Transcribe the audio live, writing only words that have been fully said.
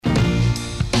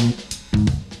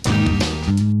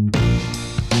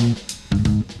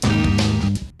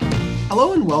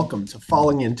Hello and welcome to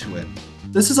Falling Into It.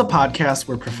 This is a podcast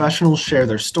where professionals share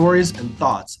their stories and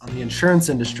thoughts on the insurance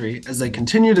industry as they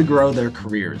continue to grow their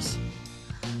careers.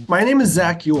 My name is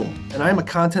Zach Ewell, and I am a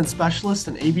content specialist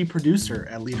and AV producer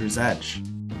at Leader's Edge.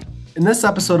 In this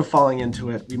episode of Falling Into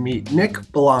It, we meet Nick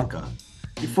Belanca,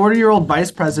 a 40-year-old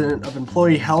vice president of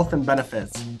employee health and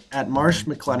benefits at Marsh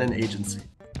McLennan Agency.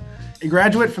 A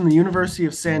graduate from the University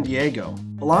of San Diego,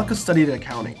 Belanca studied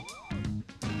accounting.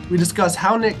 We discuss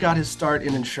how Nick got his start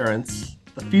in insurance,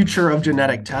 the future of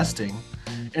genetic testing,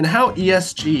 and how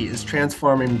ESG is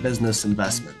transforming business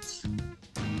investments.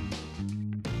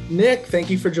 Nick, thank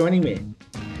you for joining me.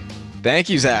 Thank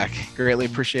you, Zach. Greatly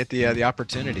appreciate the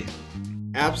opportunity.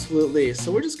 Absolutely.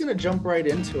 So we're just going to jump right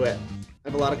into it. I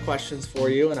have a lot of questions for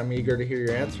you, and I'm eager to hear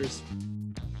your answers.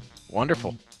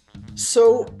 Wonderful.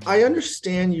 So I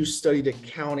understand you studied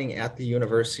accounting at the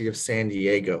University of San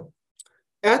Diego.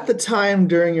 At the time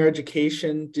during your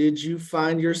education, did you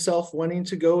find yourself wanting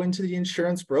to go into the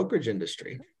insurance brokerage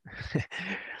industry?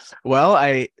 Well,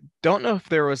 I don't know if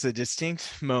there was a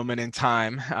distinct moment in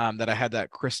time that I had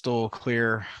that crystal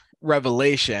clear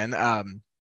revelation.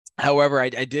 However, I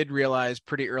did realize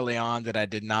pretty early on that I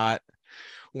did not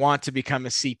want to become a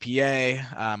CPA.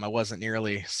 I wasn't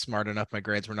nearly smart enough. My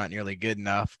grades were not nearly good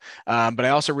enough. But I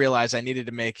also realized I needed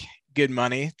to make good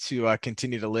money to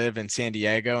continue to live in San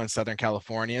Diego and Southern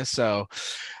California. So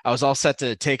I was all set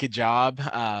to take a job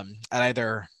at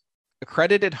either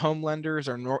accredited home lenders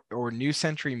or New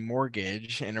Century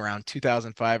Mortgage in around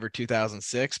 2005 or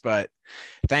 2006. But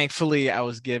thankfully, I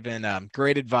was given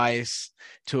great advice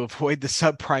to avoid the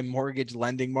subprime mortgage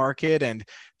lending market and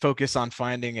focus on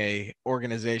finding a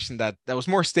organization that was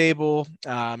more stable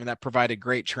and that provided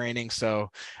great training.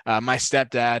 So my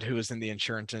stepdad, who was in the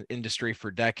insurance industry for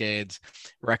decades,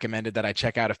 recommended that I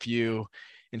check out a few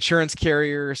insurance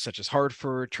carriers such as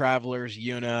Hartford, Travelers,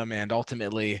 Unum, and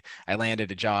ultimately I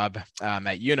landed a job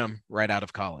at Unum right out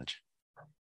of college.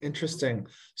 Interesting.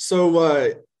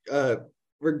 So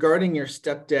regarding your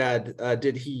stepdad,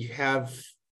 did he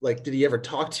ever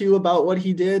talk to you about what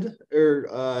he did?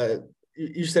 Or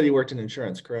you said he worked in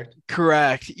insurance, correct?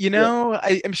 Correct. Yeah.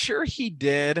 I'm sure he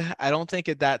did. I don't think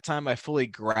at that time I fully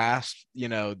grasped,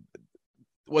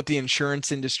 what the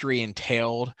insurance industry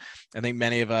entailed. I think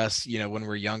many of us, when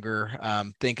we're younger,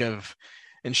 think of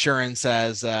insurance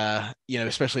as,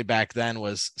 especially back then,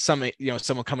 was someone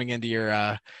coming into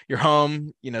your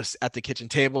home, at the kitchen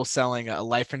table selling a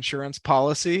life insurance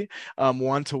policy,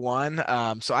 one-to-one.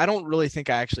 So I don't really think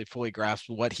I actually fully grasped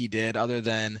what he did, other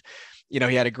than, he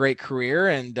had a great career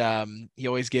and he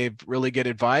always gave really good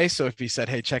advice. So if he said,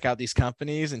 hey, check out these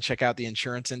companies and check out the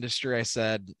insurance industry, I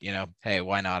said, hey,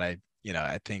 why not? I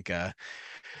think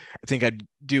I'd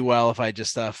do well if I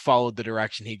just followed the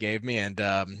direction he gave me, and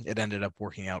it ended up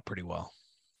working out pretty well.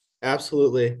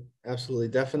 Absolutely,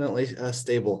 definitely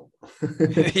stable.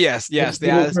 Yes.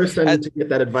 The person to get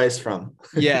that advice from.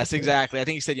 Yes, exactly. I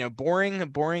think you said,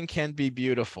 boring can be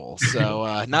beautiful.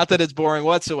 So not that it's boring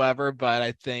whatsoever, but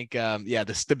I think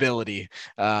the stability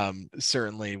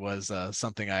certainly was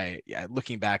something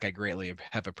looking back, I greatly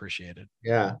have appreciated.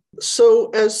 Yeah.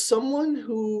 So as someone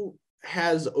who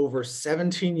has over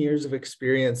 17 years of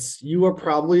experience, you are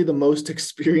probably the most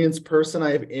experienced person I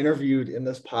have interviewed in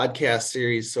this podcast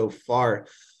series so far.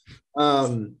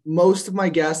 Most of my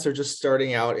guests are just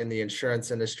starting out in the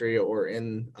insurance industry or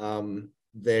in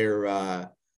their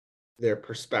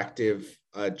prospective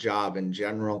job in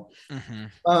general.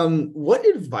 Mm-hmm. What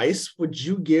advice would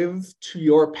you give to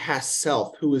your past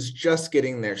self who was just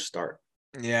getting their start?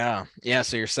 Yeah.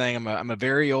 So you're saying I'm a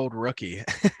very old rookie.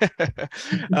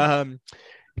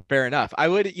 Fair enough. I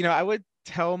would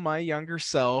tell my younger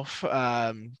self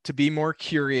to be more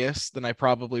curious than I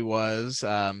probably was,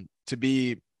 to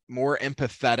be more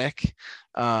empathetic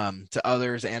to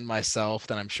others and myself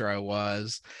than I'm sure I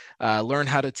was. Learn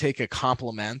how to take a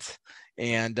compliment.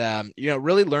 And,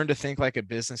 really learn to think like a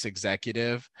business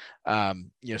executive,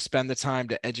 spend the time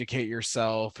to educate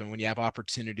yourself. And when you have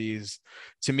opportunities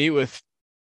to meet with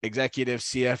executives,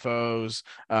 CFOs,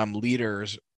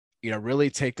 leaders, really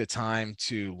take the time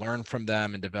to learn from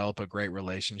them and develop a great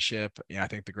relationship. I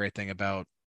think the great thing about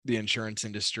the insurance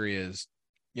industry is,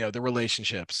 the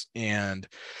relationships, and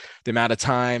the amount of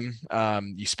time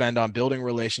you spend on building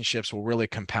relationships will really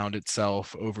compound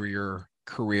itself over your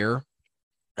career.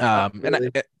 Kind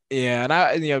of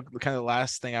the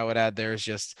last thing I would add there is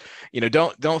just,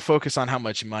 don't focus on how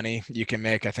much money you can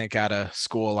make. I think out of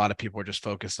school, a lot of people are just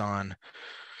focused on,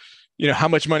 how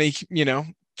much money,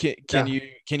 can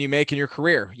you make in your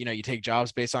career? You take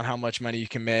jobs based on how much money you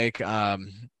can make.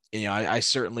 I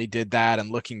certainly did that.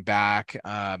 And looking back,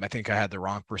 I think I had the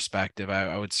wrong perspective.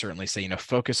 I would certainly say,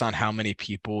 focus on how many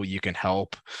people you can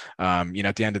help.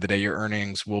 At the end of the day, your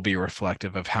earnings will be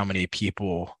reflective of how many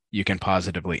people you can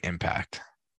positively impact.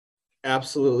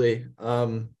 Absolutely.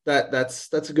 That's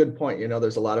a good point.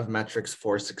 There's a lot of metrics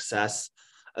for success,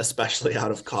 especially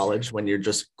out of college when you're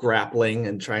just grappling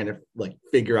and trying to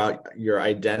figure out your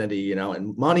identity,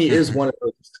 and money is one of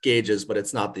those gauges, but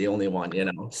it's not the only one,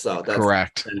 so that's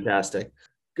correct. Fantastic.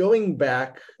 Going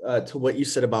back to what you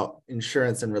said about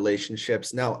insurance and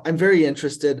relationships. Now, I'm very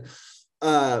interested.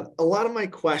 A lot of my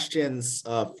questions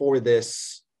for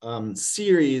this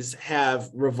series have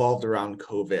revolved around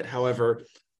COVID. However,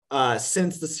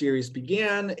 since the series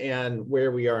began and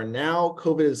where we are now,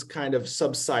 COVID is kind of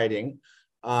subsiding.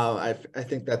 I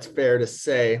think that's fair to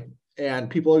say. And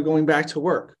people are going back to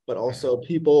work, but also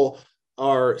people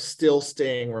are still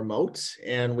staying remote.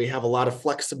 And we have a lot of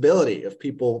flexibility of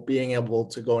people being able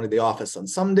to go into the office on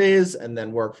some days and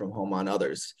then work from home on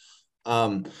others.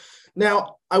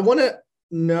 Now, I want to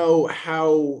know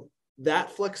how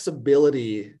that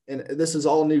flexibility, and this is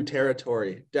all new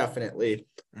territory, definitely,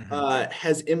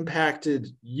 has impacted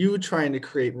you trying to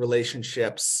create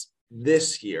relationships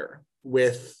this year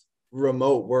with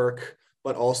remote work,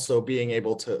 but also being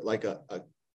able to a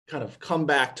kind of come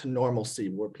back to normalcy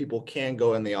where people can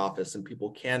go in the office and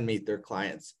people can meet their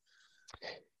clients.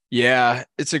 Yeah,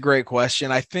 it's a great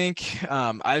question. I think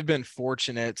I've been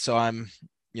fortunate. So I'm,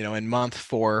 in month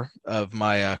 4 of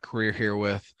my career here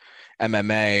with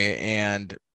MMA,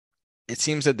 and it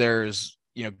seems that there's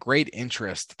great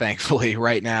interest, thankfully,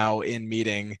 right now in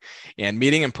meeting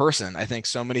in person. I think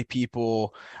so many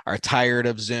people are tired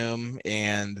of Zoom,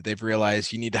 and they've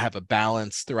realized you need to have a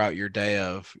balance throughout your day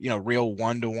of real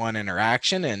one-to-one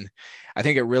interaction. And I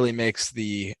think it really makes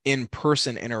the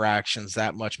in-person interactions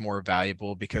that much more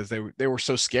valuable because they were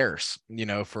so scarce.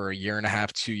 For a year and a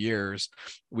half, 2 years,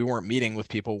 we weren't meeting with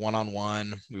people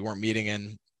one-on-one. We weren't meeting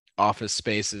in office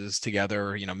spaces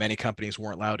together. Many companies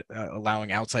weren't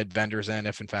allowing outside vendors in,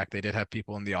 if in fact they did have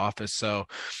people in the office. So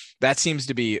that seems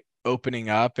to be opening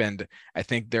up, and I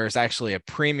think there's actually a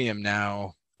premium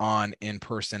now on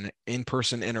in-person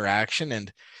interaction.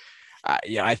 And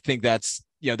I think that's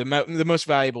the most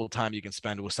valuable time you can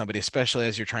spend with somebody, especially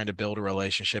as you're trying to build a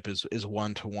relationship, is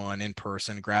one-to-one in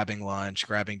person, grabbing lunch,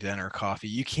 grabbing dinner, coffee.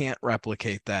 You can't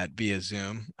replicate that via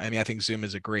Zoom. I mean, I think Zoom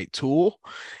is a great tool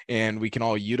and we can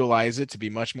all utilize it to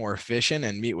be much more efficient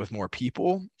and meet with more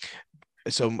people.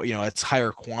 So, it's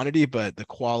higher quantity, but the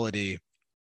quality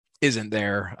isn't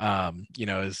there.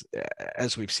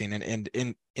 As we've seen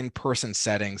in person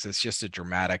settings, it's just a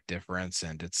dramatic difference,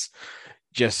 and it's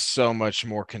just so much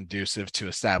more conducive to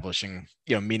establishing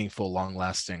meaningful,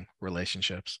 long-lasting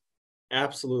relationships.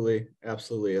 Absolutely.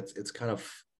 It's kind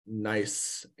of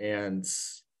nice and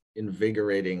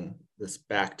invigorating, this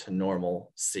back to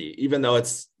normalcy, even though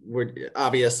we're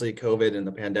obviously COVID and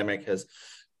the pandemic has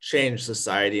changed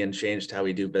society and changed how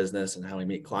we do business and how we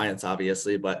meet clients,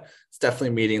 obviously, but it's definitely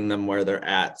meeting them where they're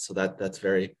at. So that's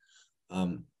very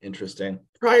interesting.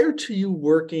 Prior to you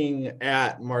working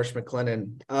at Marsh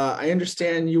McLennan, I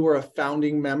understand you were a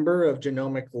founding member of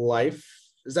Genomic Life.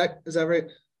 Is that right?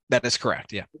 That is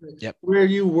correct. Yeah. Yep. Where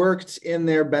you worked in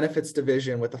their benefits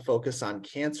division with a focus on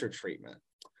cancer treatment.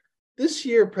 This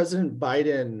year, President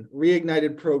Biden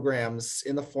reignited programs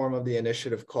in the form of the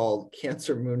initiative called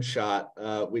Cancer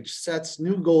Moonshot, which sets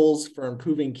new goals for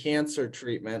improving cancer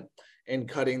treatment and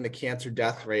cutting the cancer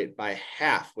death rate by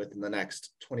half within the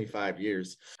next 25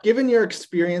 years. Given your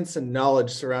experience and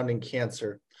knowledge surrounding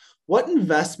cancer, what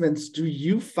investments do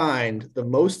you find the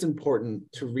most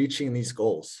important to reaching these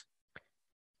goals?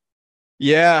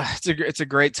 Yeah, it's a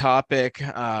great topic.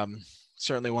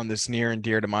 Certainly one that's near and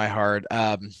dear to my heart.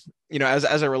 As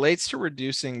it relates to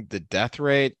reducing the death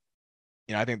rate,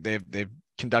 I think they've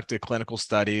conducted clinical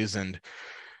studies and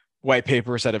white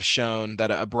papers that have shown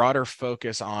that a broader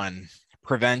focus on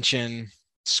prevention,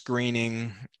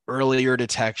 screening, earlier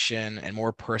detection, and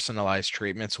more personalized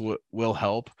treatments will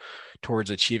help towards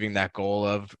achieving that goal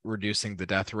of reducing the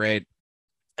death rate.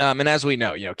 And as we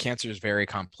know, cancer is very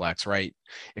complex, right?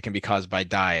 It can be caused by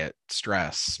diet,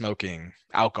 stress, smoking,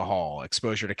 alcohol,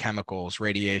 exposure to chemicals,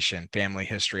 radiation, family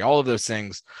history. All of those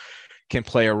things can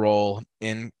play a role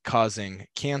in causing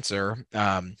cancer.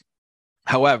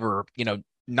 However,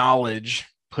 knowledge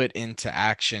put into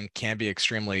action can be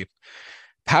extremely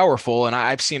powerful. And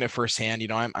I've seen it firsthand.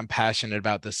 I'm passionate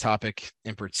about this topic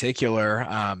in particular.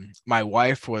 My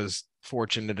wife was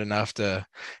fortunate enough to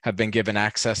have been given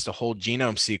access to whole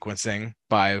genome sequencing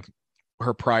by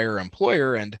her prior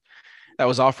employer, and that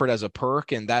was offered as a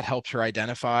perk, and that helped her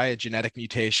identify a genetic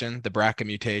mutation, the BRCA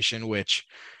mutation, which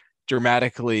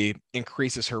dramatically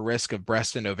increases her risk of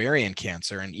breast and ovarian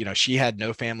cancer. And, she had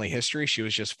no family history. She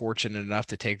was just fortunate enough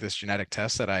to take this genetic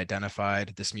test that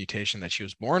identified this mutation that she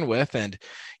was born with. And,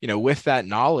 with that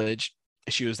knowledge,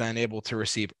 she was then able to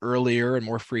receive earlier and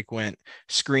more frequent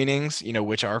screenings,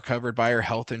 which are covered by her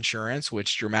health insurance,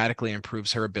 which dramatically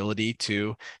improves her ability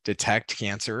to detect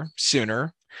cancer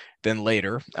sooner than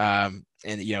later. And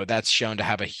that's shown to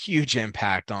have a huge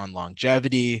impact on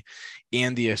longevity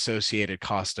and the associated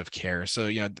cost of care. So,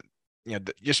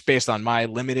 just based on my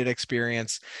limited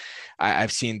experience,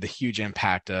 I've seen the huge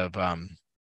impact of,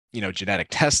 genetic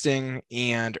testing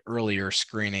and earlier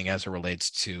screening as it relates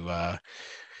to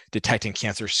detecting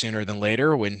cancer sooner than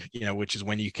later, which is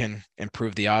when you can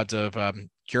improve the odds of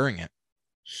curing it.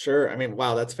 Sure. I mean,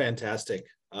 wow, that's fantastic.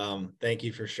 Thank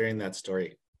you for sharing that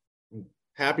story.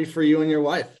 Happy for you and your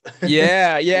wife.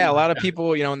 Yeah. A lot of people,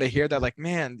 when they hear that, like,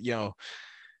 man,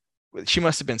 she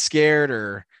must have been scared,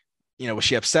 or was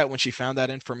she upset when she found that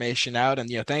information out? And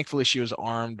thankfully she was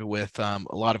armed with a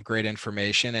lot of great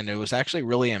information, and it was actually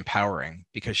really empowering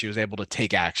because she was able to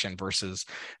take action versus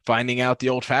finding out the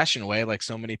old-fashioned way, like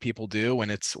so many people do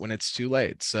when it's too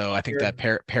late. So I think Sure.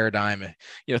 that paradigm,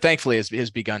 thankfully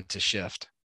has begun to shift.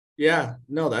 Yeah,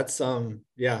 no, that's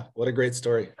what a great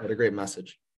story. What a great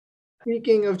message.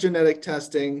 Speaking of genetic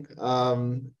testing,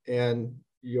 and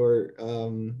your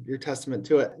testament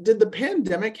to it, did the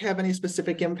pandemic have any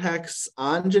specific impacts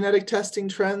on genetic testing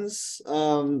trends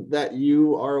that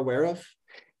you are aware of?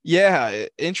 Yeah,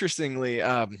 interestingly,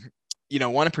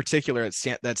 one in particular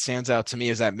that stands out to me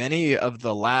is that many of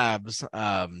the labs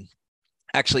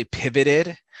actually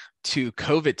pivoted to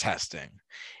COVID testing.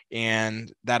 And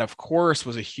that, of course,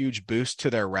 was a huge boost to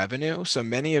their revenue. So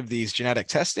many of these genetic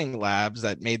testing labs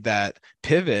that made that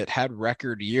pivot had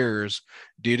record years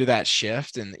due to that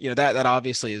shift. And, that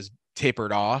obviously is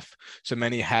tapered off. So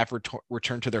many have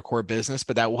returned to their core business,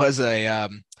 but that was a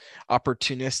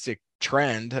opportunistic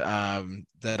trend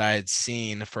that I had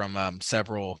seen from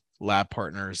several lab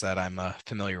partners that I'm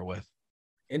familiar with.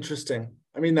 Interesting.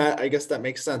 I mean, I guess that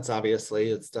makes sense. Obviously,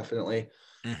 it's definitely,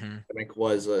 pandemic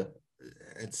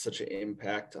it's such an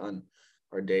impact on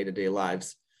our day-to-day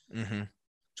lives.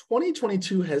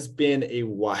 2022 has been a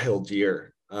wild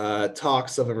year.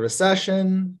 Talks of a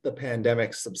recession, the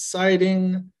pandemic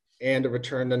subsiding, and a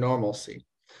return to normalcy.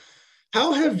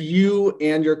 How have you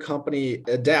and your company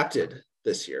adapted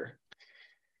this year?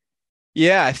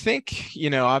 Yeah, I think,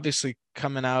 obviously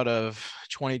coming out of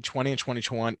 2020 and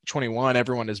 2021,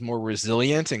 everyone is more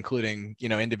resilient, including,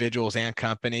 individuals and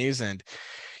companies. And,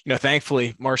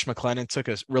 thankfully, Marsh McLennan took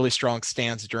a really strong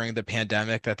stance during the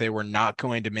pandemic that they were not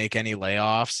going to make any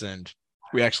layoffs. And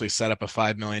we actually set up a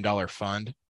 $5 million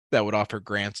fund that would offer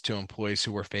grants to employees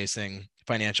who were facing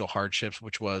financial hardships,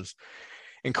 which was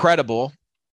incredible.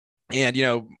 And,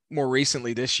 more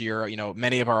recently this year,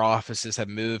 many of our offices have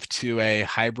moved to a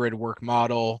hybrid work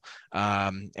model.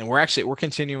 And we're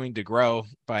continuing to grow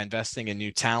by investing in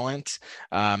new talent,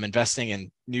 investing in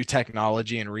new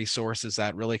technology and resources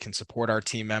that really can support our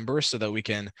team members so that we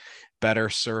can better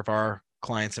serve our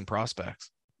clients and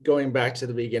prospects. Going back to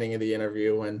the beginning of the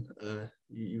interview when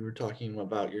you were talking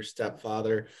about your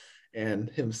stepfather and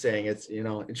him saying it's,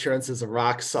 insurance is a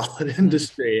rock solid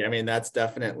industry. I mean, that's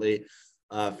definitely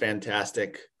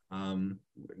fantastic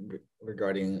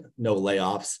regarding no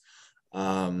layoffs.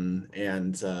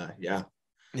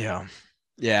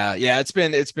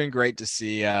 It's been great to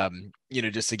see,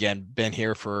 just again, been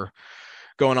here for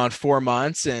going on 4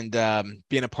 months and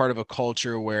being a part of a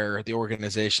culture where the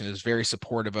organization is very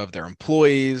supportive of their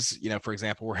employees. For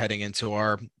example, we're heading into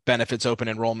our benefits open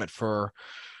enrollment for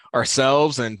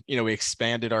ourselves, and we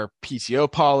expanded our PTO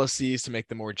policies to make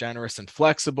them more generous and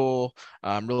flexible,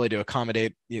 really to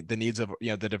accommodate the needs of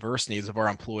the diverse needs of our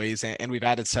employees, and we've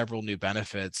added several new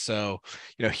benefits. So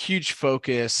huge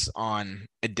focus on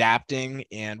adapting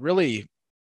and really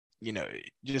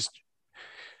just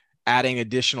adding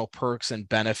additional perks and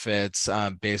benefits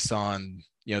based on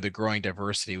the growing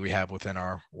diversity we have within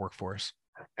our workforce.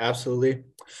 Absolutely.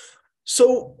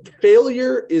 So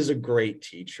failure is a great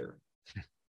teacher.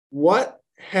 What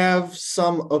have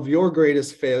some of your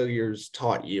greatest failures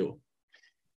taught you?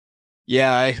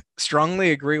 Yeah, I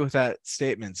strongly agree with that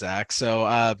statement, Zach. So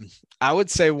I would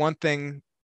say one thing,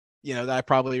 that I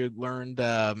probably learned,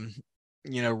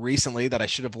 recently that I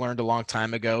should have learned a long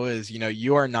time ago is,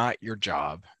 you are not your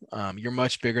job. You're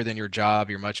much bigger than your job.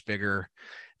 You're much bigger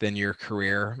than your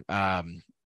career. And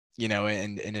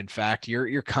in fact,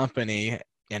 your company,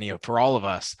 and for all of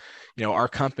us, our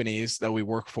companies that we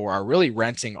work for are really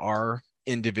renting our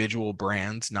individual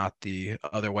brands, not the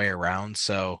other way around.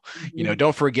 So, Mhm.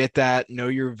 don't forget that, know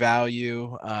your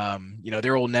value.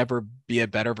 There will never be a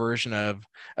better version of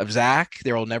Zach.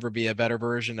 There will never be a better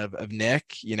version of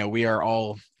Nick. We are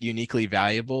all uniquely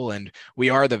valuable and we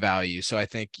are the value. So I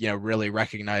think, really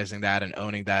recognizing that and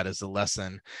owning that is a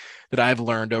lesson that I've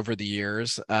learned over the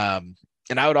years.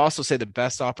 And I would also say the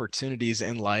best opportunities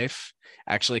in life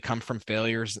actually come from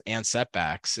failures and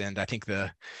setbacks. And I think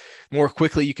the more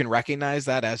quickly you can recognize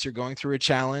that as you're going through a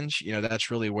challenge,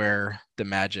 that's really where the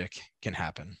magic can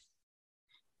happen.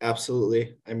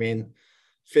 Absolutely. I mean,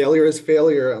 failure is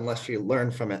failure unless you learn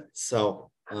from it.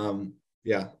 So,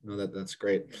 yeah, no, that's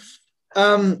great.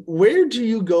 Where do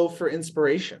you go for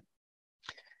inspiration?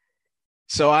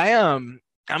 So I'm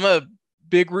a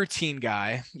big routine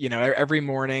guy. Every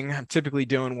morning I'm typically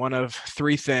doing one of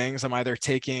three things. I'm either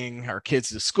taking our kids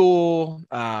to school,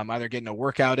 either getting a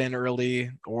workout in early,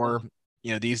 or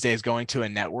these days going to a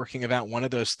networking event, one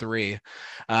of those three.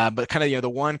 But kind of, the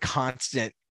one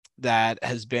constant that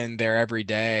has been there every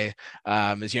day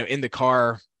is, in the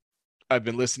car, I've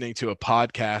been listening to a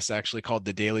podcast actually called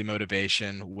The Daily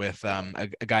Motivation with a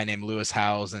guy named Lewis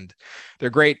Howes, and they're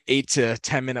great 8 to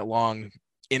 10 minute long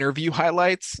interview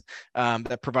highlights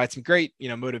that provide some great,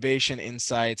 motivation,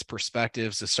 insights,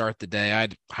 perspectives to start the day.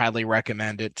 I'd highly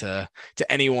recommend it to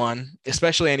anyone,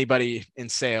 especially anybody in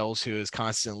sales who is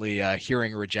constantly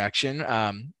hearing rejection.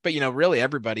 But really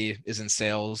everybody is in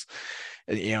sales,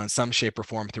 in some shape or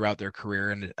form throughout their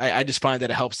career. And I just find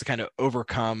that it helps to kind of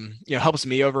overcome, helps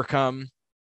me overcome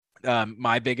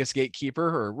my biggest gatekeeper,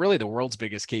 or really the world's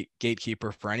biggest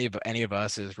gatekeeper for any of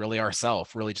us, is really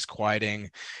ourself, really just quieting,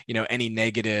 any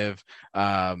negative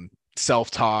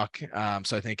self-talk.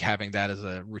 So I think having that as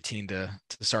a routine to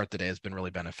start the day has been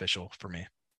really beneficial for me.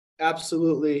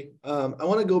 Absolutely. I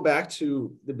want to go back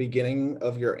to the beginning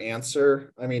of your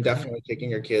answer. I mean, definitely taking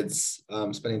your kids,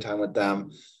 spending time with them,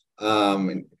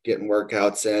 and getting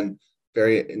workouts in.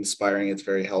 Very inspiring. It's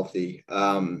very healthy.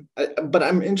 But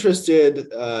I'm interested,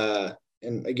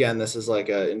 and again, this is like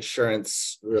a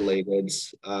insurance related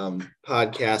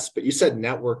podcast, but you said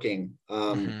networking.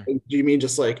 Do you mean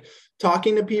just like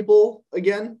talking to people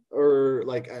again, or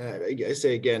like I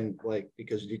say again, like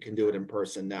because you can do it in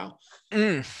person now?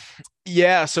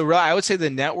 Yeah, so really, I would say the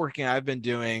networking I've been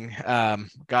doing,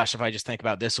 gosh, if I just think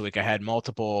about this week, I had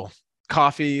multiple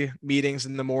coffee meetings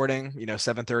in the morning,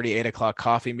 7:30, 8 o'clock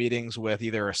coffee meetings with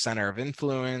either a center of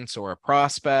influence or a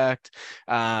prospect,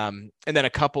 and then a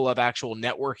couple of actual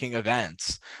networking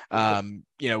events,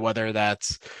 whether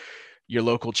that's your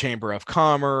local chamber of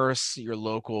commerce, your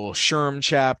local SHRM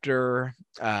chapter.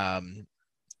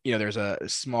 There's a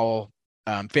small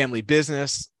family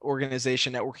business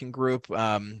organization networking group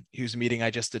whose meeting I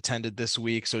just attended this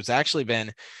week. So it's actually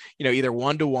been, either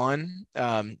one-to-one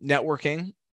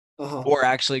networking, or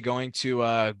actually going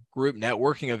to group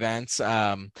networking events.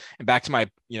 And back to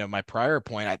my prior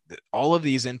point, all of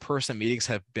these in-person meetings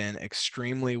have been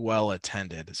extremely well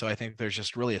attended. So I think there's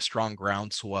just really a strong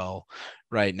groundswell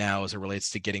right now as it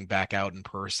relates to getting back out in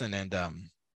person and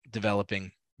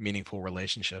developing meaningful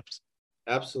relationships.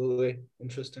 Absolutely.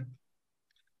 Interesting.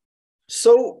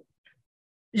 So,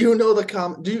 do you know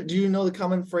the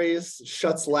common phrase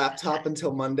 "shuts laptop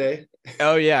until Monday"?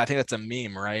 Oh yeah, I think that's a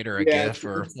meme, right? Or a Yeah, GIF,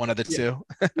 or one of the two.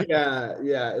 yeah,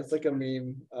 it's like a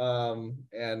meme.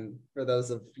 And for those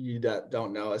of you that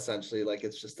don't know, essentially, like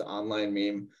it's just an online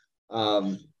meme,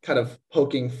 kind of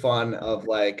poking fun of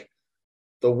like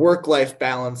the work-life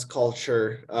balance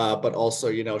culture, but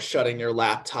also, shutting your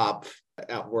laptop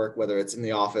at work, whether it's in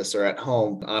the office or at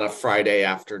home on a Friday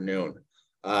afternoon,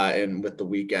 and with the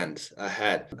weekend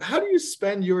ahead. How do you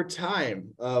spend your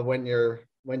time when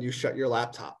you shut your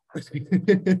laptop?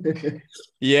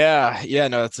 Yeah,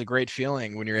 no, that's a great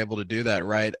feeling when you're able to do that,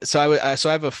 right? So I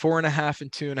have a 4.5 and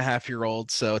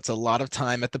 2.5-year-old, so it's a lot of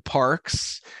time at the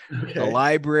parks, the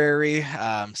library,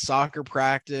 soccer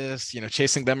practice,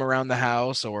 chasing them around the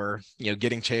house, or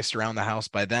getting chased around the house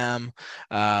by them.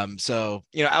 So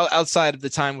outside of the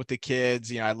time with the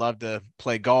kids, I love to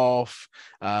play golf,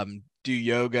 do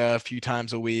yoga a few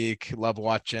times a week. Love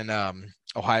watching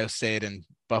Ohio State and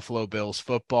Buffalo Bills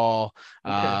football.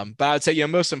 But I would say,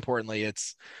 most importantly,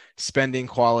 it's spending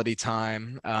quality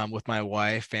time with my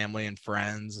wife, family, and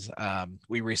friends.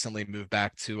 We recently moved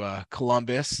back to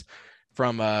Columbus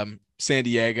from San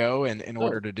Diego, and in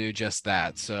order to do just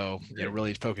that. So,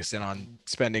 really focus in on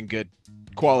spending good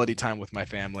quality time with my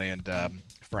family and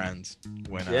friends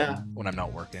when I'm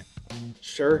not working.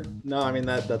 Sure. No, I mean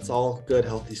that's all good,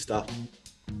 healthy stuff.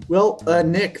 Well,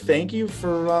 Nick, thank you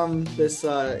for this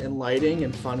enlightening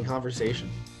and fun conversation.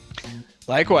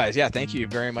 Likewise. Yeah. Thank you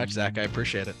very much, Zach. I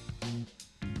appreciate it.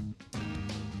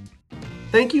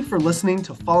 Thank you for listening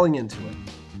to Falling Into It.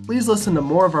 Please listen to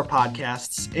more of our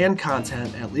podcasts and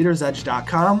content at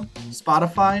leadersedge.com,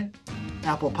 Spotify,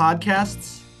 Apple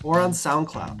Podcasts, or on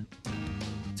SoundCloud.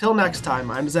 Till next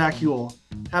time, I'm Zach Ewell.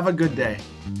 Have a good day.